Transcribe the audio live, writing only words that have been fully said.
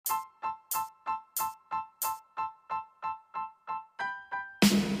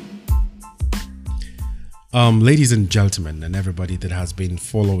Ladies and gentlemen, and everybody that has been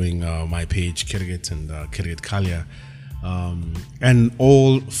following my page, Kirgit and Kirgit Kalia, and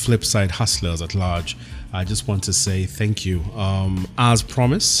all Flipsyde hustlers at large, I just want to say thank you. As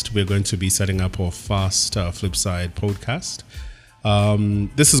promised, we're going to be setting up our first Flipsyde podcast.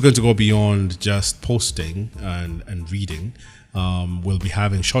 This is going to go beyond just posting and reading. We'll be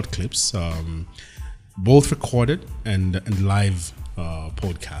having short clips, both recorded and live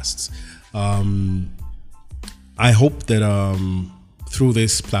podcasts. I hope that through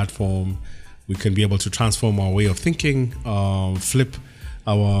this platform, we can be able to transform our way of thinking, flip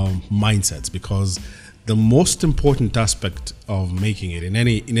our mindsets, because the most important aspect of making it in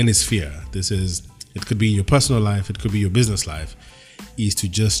any sphere, it could be in your personal life, it could be your business life, is to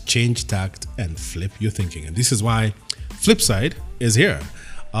just change tact and flip your thinking. And this is why Flipsyde is here.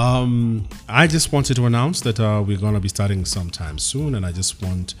 I just wanted to announce that we're going to be starting sometime soon, and I just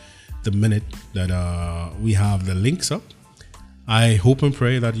want the minute that we have the links up, I hope and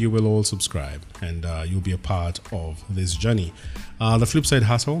pray that you will all subscribe and you'll be a part of this journey. The Flipsyde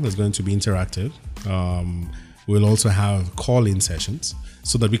Hustle is going to be interactive. We'll also have call-in sessions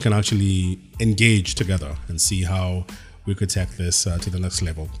so that we can actually engage together and see how we could take this to the next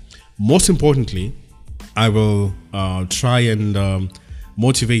level. Most importantly, I will try and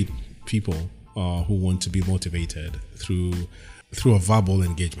motivate people who want to be motivated through a verbal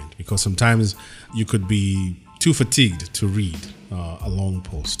engagement, because sometimes you could be too fatigued to read a long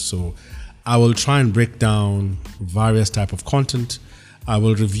post. So I will try and break down various type of content. I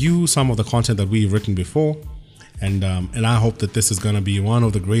will review some of the content that we've written before, and I hope that this is going to be one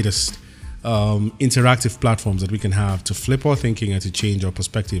of the greatest interactive platforms that we can have to flip our thinking and to change our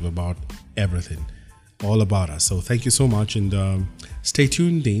perspective about everything, all about us. So thank you so much, and stay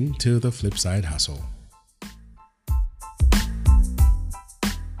tuned in to the Flipsyde Hustle.